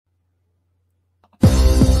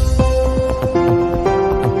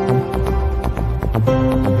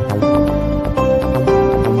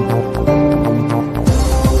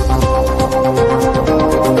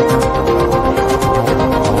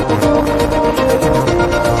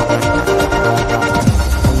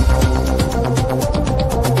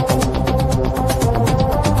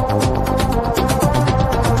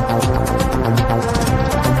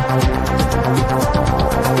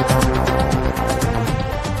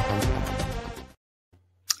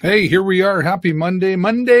Hey, here we are. Happy Monday.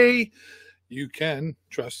 Monday, you can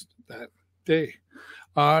trust that day.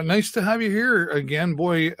 Nice to have you here again.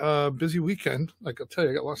 Boy, busy weekend. Like I'll tell you,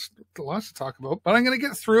 I got lots to talk about, but I'm going to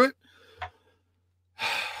get through it.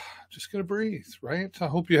 Just going to breathe, right? I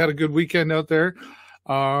hope you had a good weekend out there.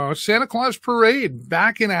 Santa Claus Parade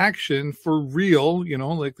back in action for real,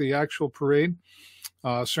 like the actual parade.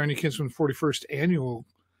 Sarnia Kinsman 41st Annual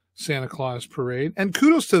Santa Claus Parade. And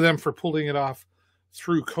kudos to them for pulling it off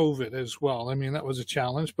through COVID as well. I mean, that was a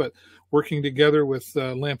challenge, but working together with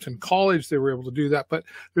Lambton College, they were able to do that. But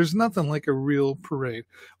there's nothing like a real parade.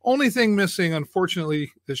 Only thing missing, unfortunately,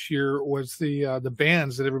 this year was the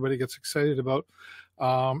bands that everybody gets excited about.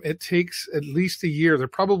 It takes at least a year. They're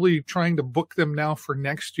probably trying to book them now for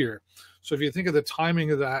next year. So if you think of the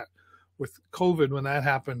timing of that with COVID, when that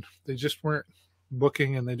happened, they just weren't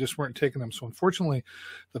booking and they just weren't taking them. So unfortunately,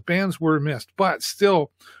 the bands were missed, but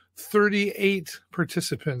still 38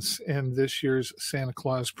 participants in this year's Santa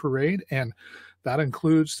Claus Parade. And that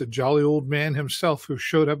includes the jolly old man himself, who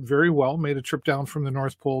showed up very well, made a trip down from the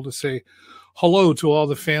North Pole to say hello to all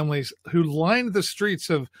the families who lined the streets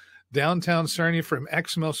of downtown Sarnia from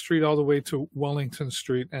Exmouth Street all the way to Wellington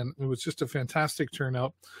Street. And it was just a fantastic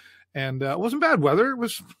turnout. And it wasn't bad weather. It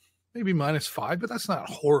was maybe -5, but that's not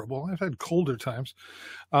horrible. I've had colder times.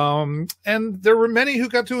 And there were many who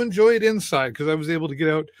got to enjoy it inside, because I was able to get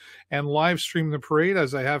out and live stream the parade,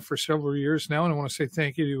 as I have for several years now. And I want to say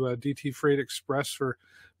thank you to DT Freight Express for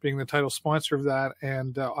being the title sponsor of that.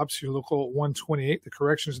 And obviously Local 128, the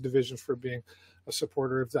Corrections Division, for being a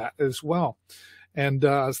supporter of that as well. And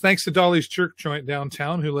thanks to Dolly's Jerk Joint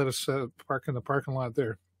downtown, who let us park in the parking lot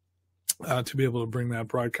there. To be able to bring that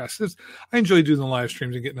broadcast. I enjoy doing the live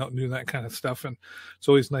streams and getting out and doing that kind of stuff. And it's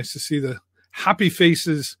always nice to see the happy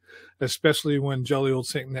faces, especially when jolly old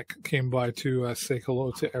Saint Nick came by to say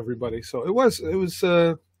hello to everybody. So it was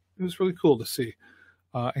really cool to see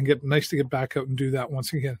and nice to get back out and do that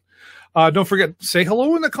once again. Don't forget, say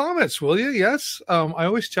hello in the comments, will you? Yes. I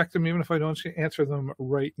always check them, even if I don't answer them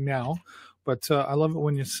right now, but I love it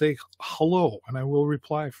when you say hello, and I will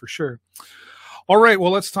reply for sure. All right,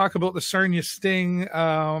 well, let's talk about the Sarnia Sting.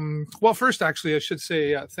 Well, first, actually, I should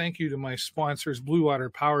say thank you to my sponsors, Blue Water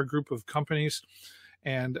Power Group of Companies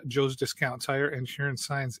and Joe's Discount Tire Insurance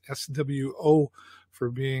Signs SWO, for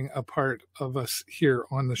being a part of us here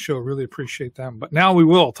on the show. Really appreciate them. But now we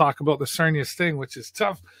will talk about the Sarnia Sting, which is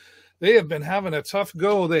tough. They have been having a tough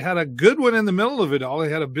go. They had a good one in the middle of it all. They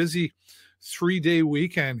had a busy 3-day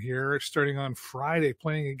weekend here, starting on Friday,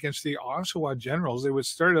 playing against the Oshawa Generals. They would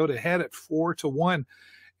start out ahead at 4-1,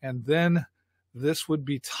 and then this would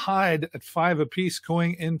be tied at 5 apiece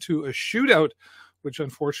going into a shootout, which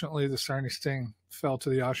unfortunately the Sarnia Sting fell to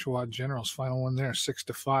the Oshawa Generals. Final one there,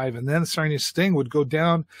 6-5. And then Sarnia Sting would go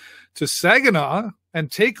down to Saginaw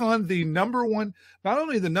and take on the number one, not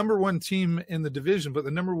only the number one team in the division, but the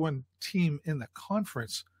number one team in the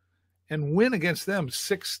conference, and win against them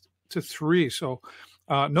 6-3. So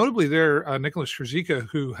notably there, Nicholas Trzika,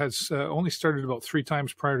 who has only started about 3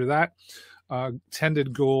 times prior to that,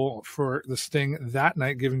 tended goal for the Sting that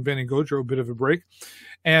night, giving Benny Gaudreau a bit of a break.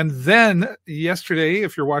 And then yesterday,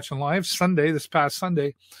 if you're watching live, this past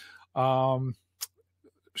Sunday,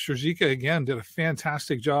 Trzika again did a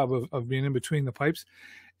fantastic job of being in between the pipes.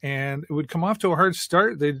 And it would come off to a hard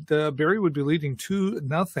start. Barrie would be leading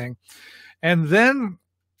 2-0. And then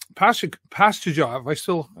Pastujov, I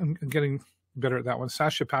still am getting better at that one.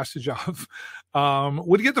 Sasha Pastujov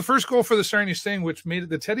would get the first goal for the Sarnia Sting, which made it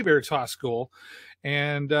the teddy bear toss goal.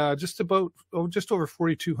 And just over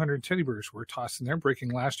 4,200 teddy bears were tossed in there, breaking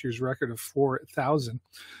last year's record of 4,000.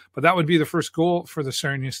 But that would be the first goal for the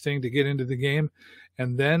Sarnia Sting to get into the game.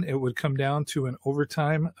 And then it would come down to an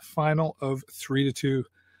overtime final of 3-2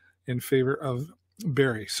 in favor of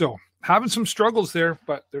Barrie. So having some struggles there,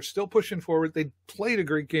 but they're still pushing forward. They played a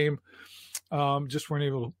great game, just weren't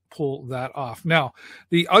able to pull that off. Now,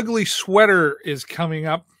 the ugly sweater is coming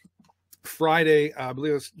up Friday, I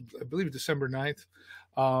believe December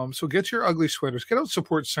 9th. So get your ugly sweaters. Get out and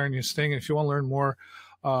support Sarnia Sting. And if you want to learn more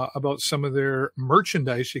about some of their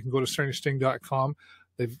merchandise, you can go to sarniasting.com.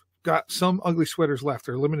 They've got some ugly sweaters left.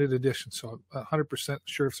 They're limited edition, so I'm 100%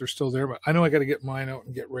 sure if they're still there. But I know I got to get mine out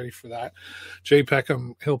and get ready for that. Jay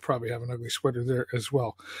Peckham, he'll probably have an ugly sweater there as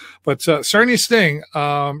well. But Sarnia Sting,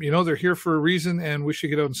 they're here for a reason, and we should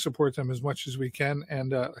get out and support them as much as we can.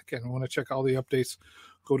 And again, I want to check all the updates.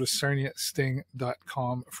 Go to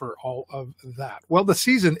sarniasting.com for all of that. Well, the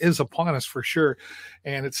season is upon us for sure,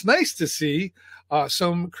 and it's nice to see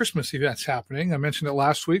some Christmas events happening. I mentioned it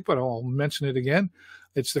last week, but I'll mention it again.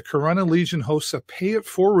 It's the Corunna Legion hosts a Pay It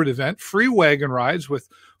Forward event, free wagon rides with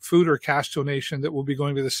food or cash donation that will be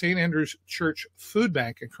going to the St. Andrew's Church Food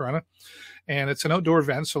Bank in Corunna. And it's an outdoor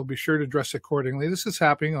event, so be sure to dress accordingly. This is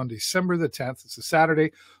happening on December the 10th. It's a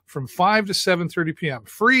Saturday from 5 to 7:30 p.m.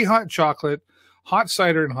 Free hot chocolate, hot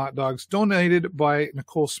cider, and hot dogs donated by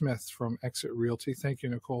Nicole Smith from Exit Realty. Thank you,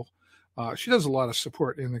 Nicole. She does a lot of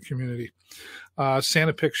support in the community.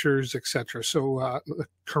 Santa pictures, etc. So the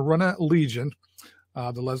Corunna Legion,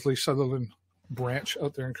 the Leslie Sutherland branch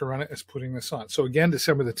out there in Corunna, is putting this on. So again,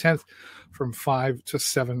 December the 10th from 5 to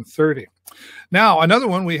 7:30. Now, another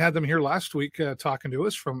one, we had them here last week talking to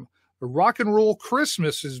us from the Rock and Roll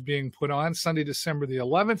Christmas is being put on Sunday, December the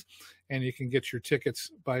 11th. And you can get your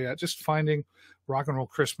tickets by just finding Rock and Roll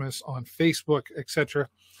Christmas on Facebook, etc.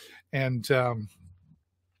 And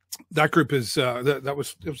that group is it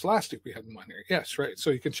was last week we had them on here. Yes, right. So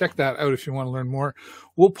you can check that out if you want to learn more.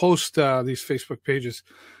 We'll post these Facebook pages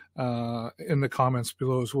in the comments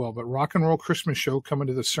below as well. But Rock and Roll Christmas show coming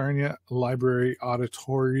to the Sarnia Library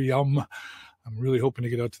Auditorium. I'm really hoping to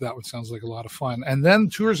get out to that one. Sounds like a lot of fun. And then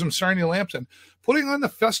Tourism Sarnia Lambton putting on the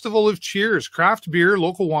Festival of Cheers, craft beer,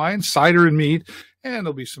 local wine, cider and meat. And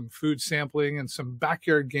there'll be some food sampling and some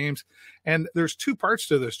backyard games. And there's two parts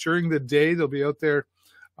to this. During the day, they'll be out there.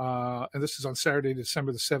 And this is on Saturday,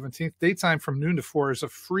 December the 17th. Daytime from noon to 4 is a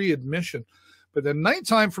free admission. But then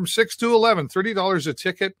nighttime from 6 to 11, $30 a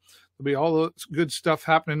ticket. There'll be all the good stuff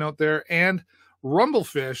happening out there. And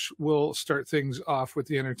Rumblefish will start things off with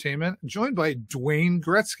the entertainment, joined by Dwayne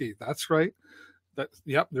Gretzky. That's right.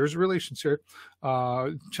 There's relations here.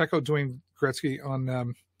 Check out Dwayne Gretzky on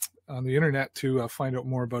the internet to find out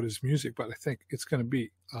more about his music. But I think it's going to be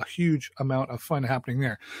a huge amount of fun happening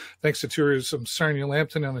there. Thanks to Tourism Sarnia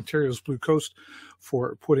Lambton on Ontario's Blue Coast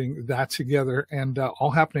for putting that together, and all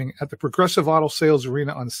happening at the Progressive Auto Sales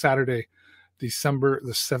Arena on Saturday, December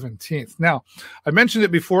the 17th. Now, I mentioned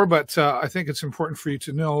it before, but I think it's important for you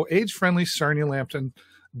to know age-friendly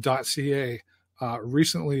sarnialambton.ca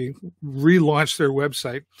recently relaunched their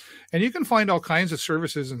website, and you can find all kinds of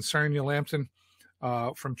services in Sarnia Lambton,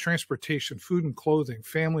 from transportation, food and clothing,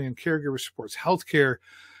 family and caregiver supports, healthcare.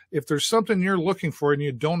 If there's something you're looking for and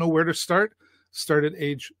you don't know where to start at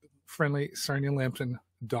age-friendly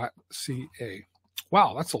sarnialambton.ca.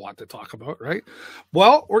 Wow, that's a lot to talk about, right?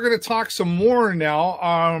 Well, we're going to talk some more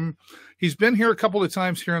now. He's been here a couple of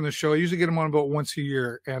times here on the show. I usually get him on about once a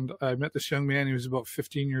year. And I met this young man. He was about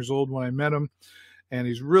 15 years old when I met him. And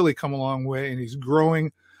he's really come a long way. And he's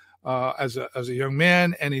growing as a young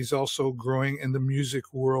man. And he's also growing in the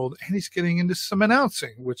music world. And he's getting into some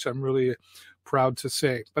announcing, which I'm really proud to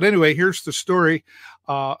say. But anyway, here's the story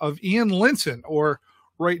of Ian Linton, or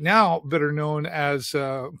right now better known as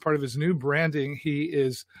part of his new branding. He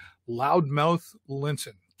is Loudmouth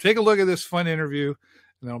Linton. Take a look at this fun interview, and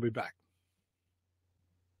then I'll be back.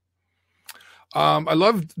 I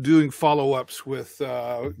love doing follow-ups with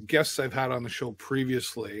guests I've had on the show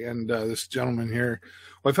previously, and this gentleman here,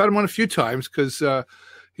 well, I've had him on a few times because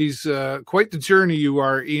he's quite the journey you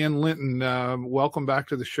are, Ian Linton. Welcome back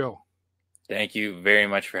to the show. Thank you very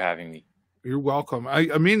much for having me. You're welcome.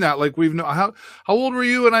 I mean that. Like, we've known. How old were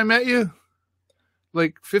you when I met you?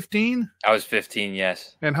 Like 15? I was 15,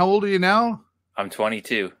 yes. And how old are you now? I'm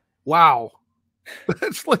 22. Wow.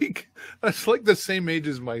 That's like the same age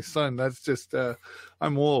as my son. That's just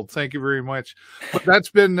I'm old. Thank you very much. But that's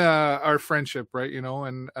been our friendship, right?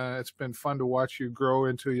 And it's been fun to watch you grow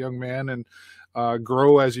into a young man and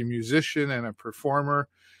grow as a musician and a performer.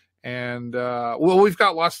 And well, we've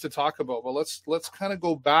got lots to talk about, but let's kind of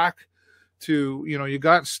go back to, you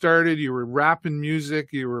got started, you were rapping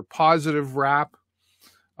music, you were positive rap.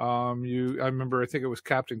 I remember, I think it was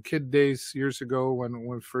Captain Kid days years ago when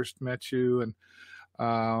we first met you. And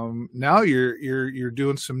now you're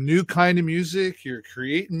doing some new kind of music. You're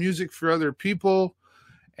creating music for other people,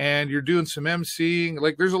 and you're doing some MCing.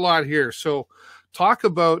 Like, there's a lot here. So talk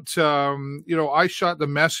about, I Shot the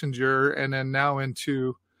Messenger, and then now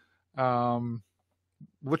into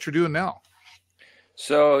what you're doing now.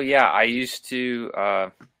 So, yeah, I used to,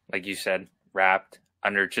 like you said, rapped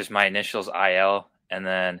under just my initials, IL. And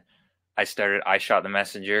then I started I Shot the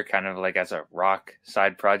Messenger kind of like as a rock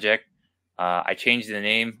side project. I changed the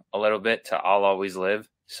name a little bit to I'll Always Live.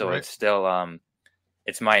 So Right. it's still,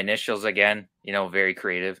 it's my initials again, very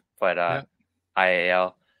creative, but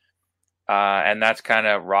IAL. And that's kind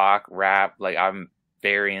of rock, rap. Like, I'm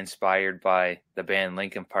very inspired by the band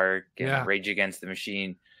Linkin Park and Rage Against the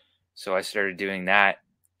Machine. So I started doing that.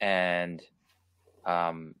 And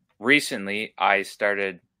recently I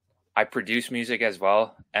produce music as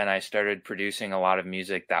well. And I started producing a lot of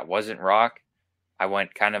music that wasn't rock. I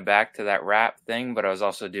went kind of back to that rap thing, but I was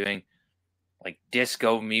also doing like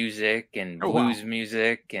disco music and blues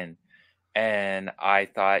music. And I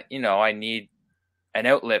thought, I need an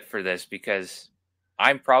outlet for this because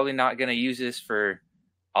I'm probably not going to use this for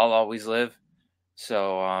I'll Always Live.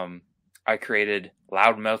 So I created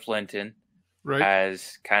Loudmouth Linton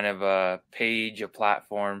as kind of a page, a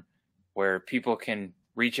platform where people can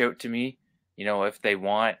reach out to me, if they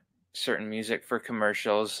want certain music for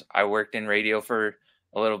commercials. I worked in radio for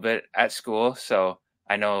a little bit at school, so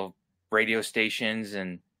I know radio stations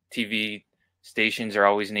and TV stations are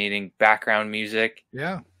always needing background music.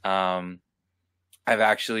 Yeah. I've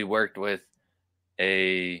actually worked with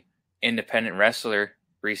a independent wrestler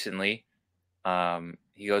recently.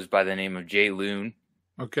 He goes by the name of Jay Loon.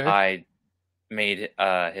 Okay. I made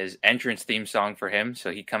his entrance theme song for him,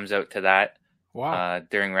 so he comes out to that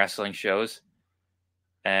during wrestling shows.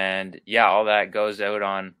 And all that goes out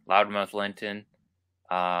on Loudmouth Linton.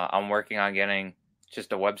 I'm working on getting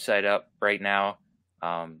just a website up right now.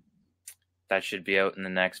 That should be out in the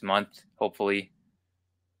next month, hopefully,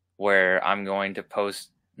 where I'm going to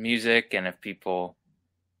post music, and if people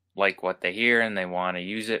like what they hear and they want to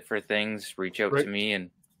use it for things, reach out to me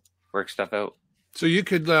and work stuff out. So you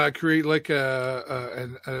could create like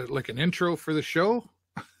an intro for the show.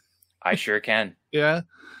 I sure can. Yeah,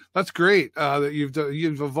 that's great. That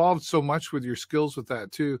you've evolved so much with your skills with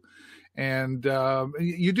that too, and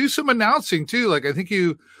you do some announcing too. Like I think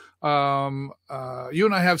you and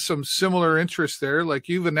I have some similar interests there. Like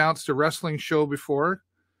you've announced a wrestling show before.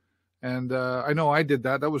 And I know I did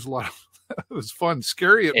that. That was a lot of, it was fun,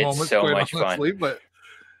 scary at moments, so quite much honestly, fun. But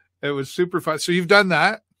it was super fun. So you've done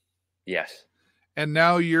that. Yes. And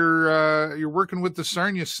now you're working with the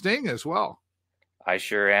Sarnia Sting as well. I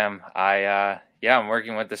sure am. I'm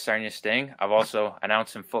working with the Sarnia Sting. I've also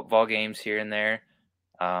announced some football games here and there.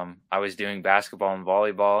 I was doing basketball and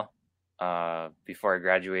volleyball before I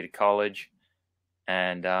graduated college.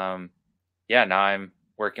 And now I'm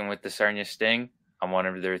working with the Sarnia Sting. I'm one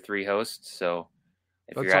of their 3 hosts, so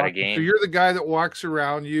if you're at a game... So you're the guy that walks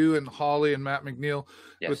around, you and Holly and Matt McNeil,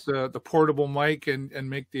 with the portable mic and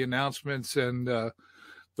make the announcements and the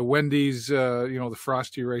Wendy's, the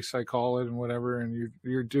Frosty race, I call it, and whatever, and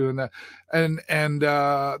you're doing that. And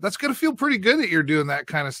that's going to feel pretty good that you're doing that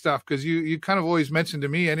kind of stuff, because you kind of always mentioned to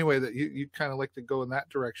me anyway that you kind of like to go in that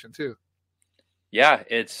direction too. Yeah,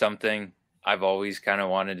 it's something I've always kind of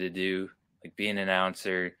wanted to do, like be an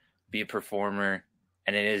announcer, be a performer.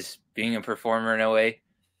 And it is being a performer in a way.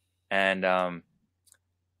 And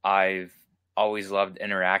I've always loved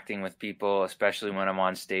interacting with people, especially when I'm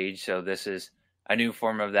on stage. So this is a new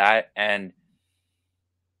form of that. And,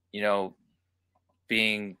 going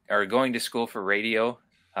to school for radio,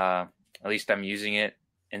 at least I'm using it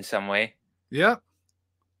in some way. Yeah.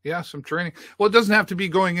 Yeah, some training. Well, it doesn't have to be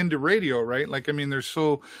going into radio, right? Like, I mean, there's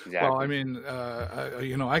so, well, I mean,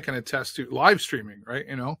 I can attest to live streaming, right?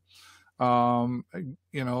 And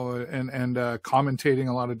commentating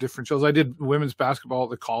a lot of different shows. I did women's basketball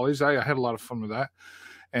at the college. I had a lot of fun with that.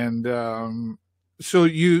 And so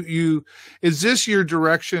you is this your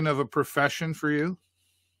direction of a profession for you?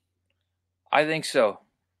 I think so.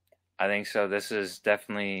 This is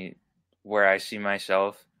definitely where I see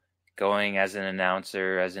myself going as an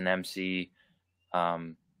announcer, as an MC.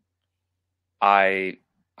 I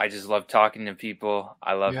just love talking to people.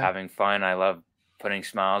 I love having fun. I love putting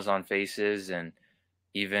smiles on faces, and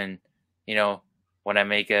even, when I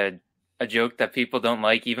make a joke that people don't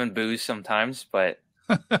like, even boos sometimes, but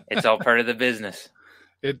it's all part of the business.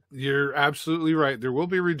 You're absolutely right. There will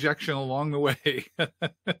be rejection along the way.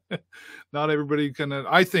 Not everybody can.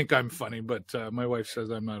 I think I'm funny, but my wife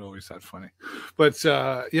says I'm not always that funny. But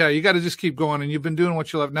you got to just keep going, and you've been doing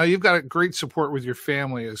what you love. Now you've got a great support with your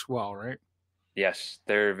family as well, right? Yes,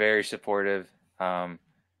 they're very supportive.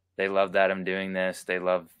 They love that I'm doing this. They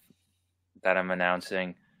love that I'm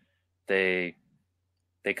announcing. They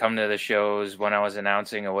come to the shows when I was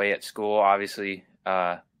announcing away at school. Obviously,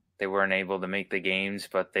 they weren't able to make the games,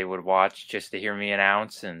 but they would watch just to hear me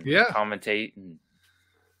announce and commentate.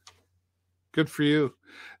 Good for you.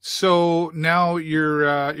 So now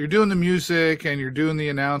you're doing the music and you're doing the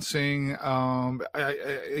announcing. And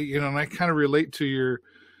I kind of relate to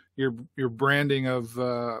your branding of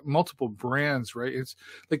multiple brands, right? It's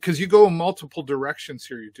like, because you go in multiple directions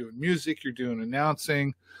here. You're doing music, you're doing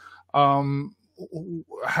announcing.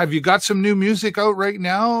 Have you got some new music out right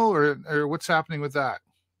now, or what's happening with that?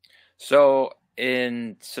 So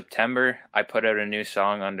in September, I put out a new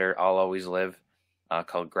song under I'll Always Live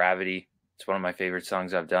called Gravity. It's one of my favorite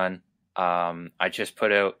songs I've done. I just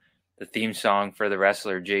put out the theme song for the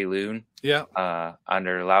wrestler Jay Loon under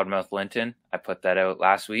Loudmouth Linton. I put that out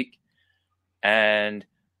last week. And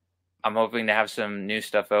I'm hoping to have some new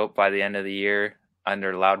stuff out by the end of the year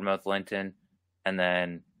under Loudmouth Linton. And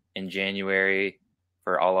then in January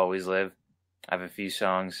for I'll Always Live, I have a few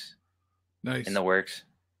songs in the works.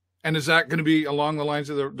 And is that going to be along the lines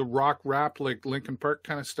of the rock rap, like Linkin Park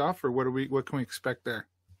kind of stuff, or what can we expect there?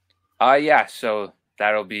 Yeah, so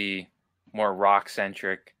that'll be more rock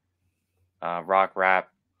centric, rock rap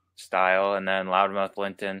style, and then Loudmouth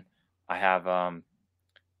Linton, I have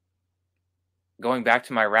going back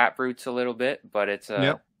to my rap roots a little bit, but it's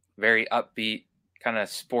a very upbeat kind of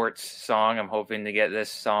sports song. I'm hoping to get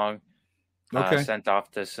this song sent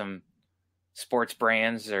off to some sports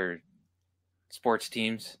brands or sports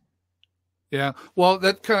teams. Yeah, well,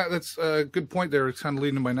 that's a good point there. It's kind of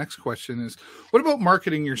leading to my next question is, what about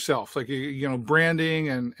marketing yourself? Like, branding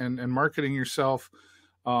and marketing yourself.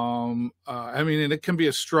 I mean, and it can be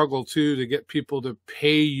a struggle too to get people to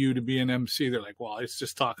pay you to be an MC. They're like, well, it's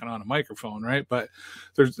just talking on a microphone, right? But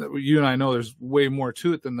you and I know there's way more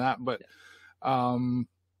to it than that. But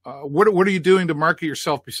what are you doing to market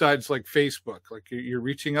yourself besides like Facebook? Like, you're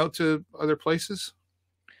reaching out to other places?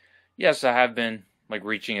 Yes, I have been like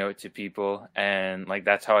reaching out to people, and like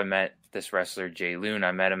that's how I met this wrestler Jay Loon.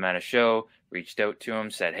 I met him at a show, reached out to him,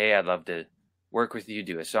 said, hey, I'd love to work with you,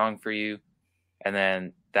 do a song for you. And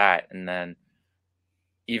then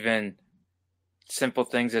even simple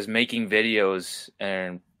things as making videos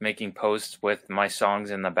and making posts with my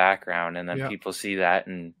songs in the background, and then people see that.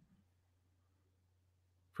 And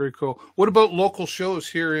very cool. What about local shows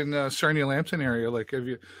here in the Sarnia Lambton area? Like, have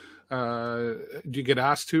you do you get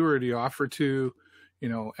asked to, or do you offer to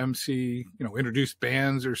MC, introduce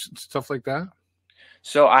bands or stuff like that?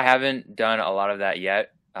 So I haven't done a lot of that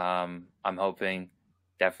yet. I'm hoping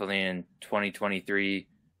definitely in 2023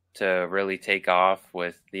 to really take off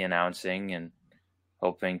with the announcing, and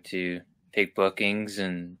hoping to take bookings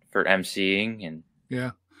and for MCing. And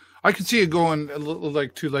I could see you going a little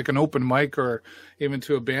like to like an open mic, or even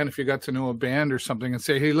to a band if you got to know a band or something, and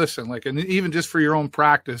say, hey, listen, like, and even just for your own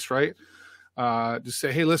practice, right? Just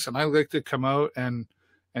say, hey, listen, I'd like to come out and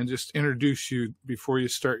just introduce you before you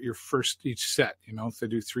start your each set. If they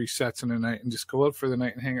do 3 sets in a night, and just go out for the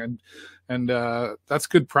night and hang on. And that's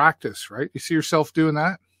good practice, right? You see yourself doing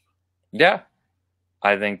that? Yeah,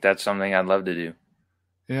 I think that's something I'd love to do.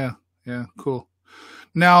 Yeah, cool.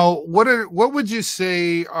 Now, what would you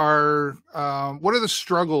say are what are the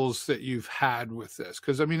struggles that you've had with this?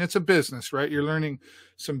 Because I mean, it's a business, right? You're learning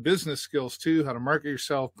some business skills too, how to market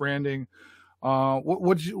yourself, branding. What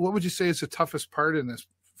would you say is the toughest part in this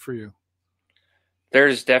for you?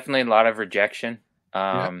 There's definitely a lot of rejection.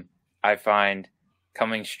 I find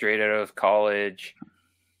coming straight out of college,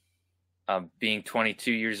 being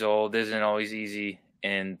 22 years old isn't always easy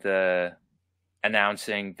in the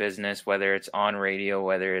announcing business, whether it's on radio,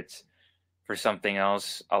 whether it's for something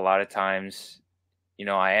else. A lot of times,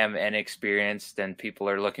 I am inexperienced, and people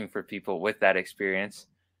are looking for people with that experience.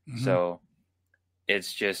 Mm-hmm. So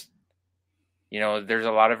it's just, there's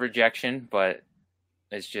a lot of rejection, but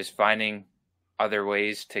it's just finding other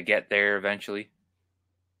ways to get there eventually.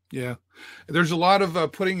 Yeah. There's a lot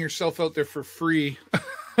of putting yourself out there for free.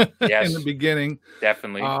 Yes, in the beginning.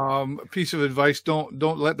 Definitely. A piece of advice, don't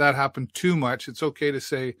let that happen too much. It's okay to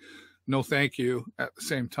say no thank you at the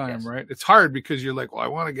same time, right? It's hard because you're like, well, I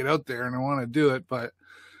want to get out there and I want to do it, but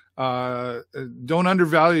don't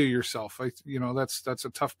undervalue yourself. That's a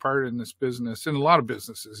tough part in this business, and a lot of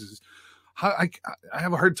businesses is I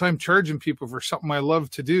have a hard time charging people for something I love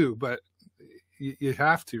to do, but you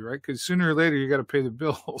have to, right? Because sooner or later you got to pay the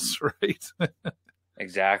bills, right?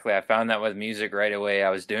 Exactly. I found that with music right away. I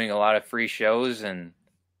was doing a lot of free shows, and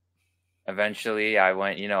eventually I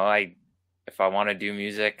went, if I want to do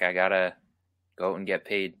music, I got to go out and get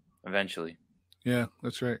paid eventually. Yeah,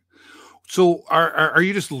 that's right. So are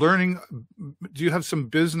you just learning? Do you have some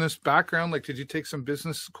business background? Like, did you take some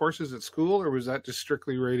business courses at school, or was that just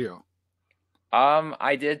strictly radio?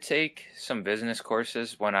 I did take some business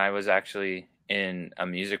courses when I was actually in a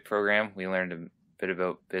music program. We learned a bit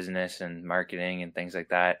about business and marketing and things like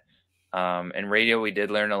that. In radio, we did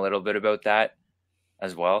learn a little bit about that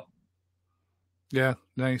as well. Yeah,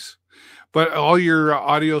 nice. But all your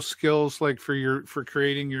audio skills, like for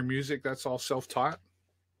creating your music, that's all self-taught?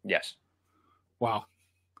 Yes. Wow.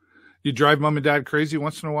 You drive mom and dad crazy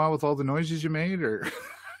once in a while with all the noises you made, or?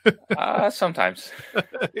 Sometimes.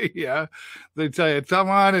 Yeah. They tell you, come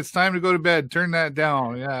on, it's time to go to bed. Turn that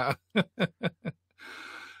down. Yeah.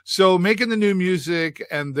 So making the new music,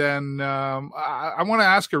 and then I want to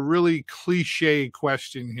ask a really cliche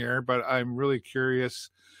question here, but I'm really curious.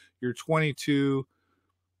 You're 22,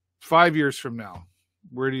 5 years from now.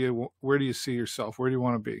 Where do you see yourself? Where do you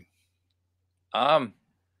want to be?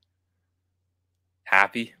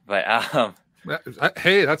 Happy, but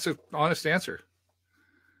hey, that's an honest answer.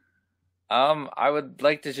 I would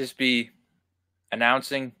like to just be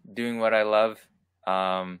announcing, doing what I love,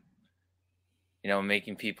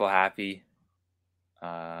 making people happy.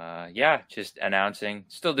 Just announcing,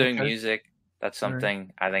 still doing music. That's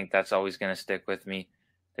something I think that's always going to stick with me.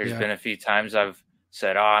 There's been a few times I've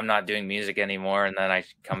said, "Oh, I'm not doing music anymore," and then I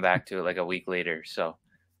come back to it like a week later. So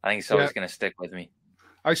I think it's always going to stick with me.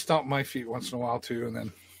 I stomp my feet once in a while too, and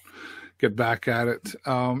then get back at it.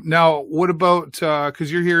 Now, what about,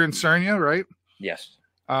 because you're here in Sarnia, right? Yes.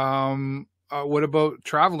 What about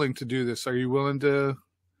traveling to do this? Are you willing to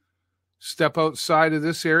step outside of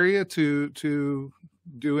this area to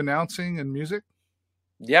do announcing and music?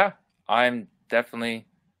 Yeah, I'm definitely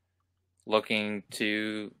looking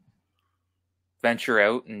to venture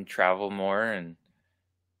out and travel more, and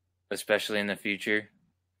especially in the future.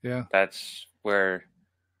 Yeah. That's where,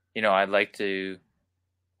 I'd like to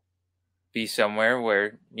be somewhere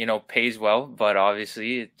where, pays well, but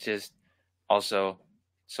obviously it's just also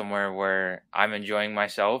somewhere where I'm enjoying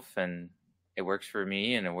myself and it works for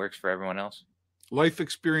me and it works for everyone else. Life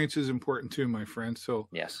experience is important too, my friend. So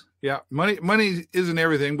yes. Yeah. Money isn't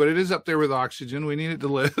everything, but it is up there with oxygen. We need it to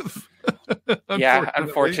live.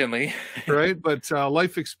 Unfortunately. Right. But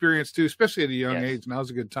life experience too, especially at a young age. Now's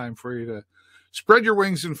a good time for you to spread your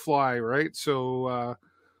wings and fly. Right. So,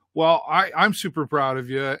 well, I'm super proud of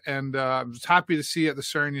you, and I was happy to see you at the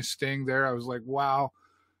Sarnia Sting there. I was like, wow.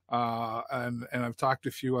 And I've talked to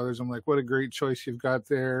a few others. I'm like, what a great choice you've got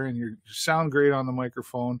there, and you sound great on the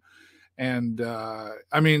microphone. And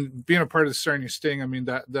I mean, being a part of the Sarnia Sting, I mean,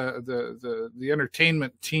 that the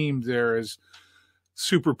entertainment team there is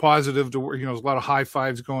super positive to work. There's a lot of high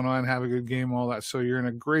fives going on, have a good game, all that. So you're in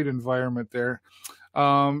a great environment there.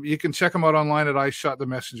 You can check him out online at I Shot the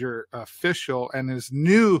Messenger official, and his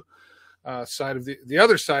new side of the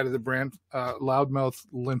other side of the brand, Loudmouth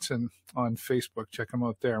Linton on Facebook. Check him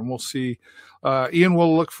out there, and we'll see. Ian,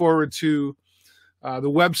 we'll look forward to the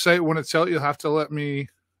website when it's out. You'll have to let me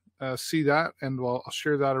see that, and I'll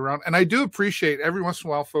share that around. And I do appreciate every once in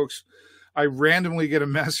a while, folks, I randomly get a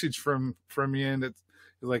message from Ian that,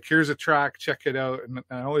 like, here's a track, check it out, and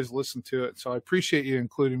I always listen to it. So I appreciate you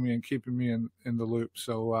including me and keeping me in the loop.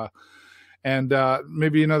 So,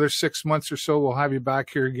 maybe another 6 months or so, we'll have you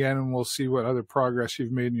back here again, and we'll see what other progress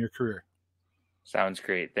you've made in your career. Sounds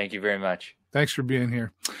great. Thank you very much. Thanks for being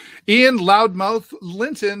here. Ian Loudmouth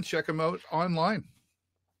Linton, check him out online.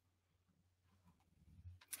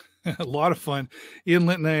 A lot of fun. Ian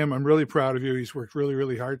Linton, I'm really proud of you. He's worked really,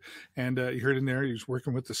 really hard. And you heard him there. He was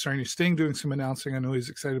working with the Sarnia Sting, doing some announcing. I know he's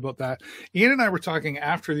excited about that. Ian and I were talking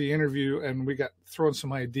after the interview, and we got throwing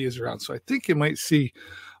some ideas around. So I think you might see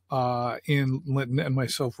Ian Linton and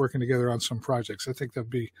myself working together on some projects. I think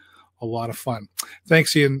that'd be a lot of fun.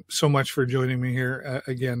 Thanks, Ian, so much for joining me here.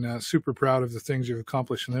 Again, super proud of the things you've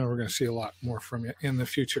accomplished, and then we're going to see a lot more from you in the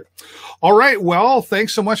future. All right. Well,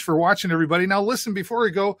 thanks so much for watching, everybody. Now, listen, before we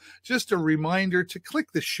go, just a reminder to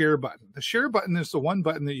click the share button. The share button is the one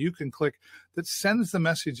button that you can click that sends the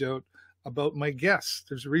message out about my guests.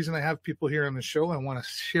 There's a reason I have people here on the show. I want to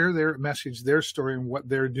share their message, their story, and what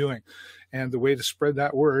they're doing. And the way to spread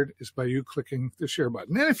that word is by you clicking the share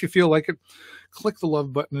button. And if you feel like it, click the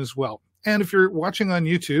love button as well. And if you're watching on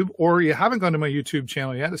YouTube, or you haven't gone to my YouTube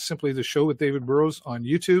channel yet, it's simply The Show with David Burrows on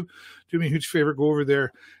YouTube. Do me a huge favor, go over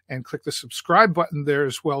there and click the subscribe button there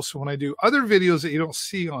as well. So when I do other videos that you don't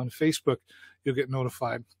see on Facebook, you'll get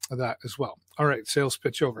notified of that as well. All right, sales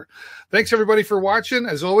pitch over. Thanks, everybody, for watching.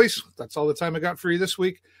 As always, that's all the time I got for you this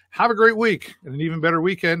week. Have a great week and an even better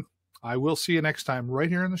weekend. I will see you next time right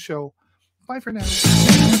here on the show. Bye for now.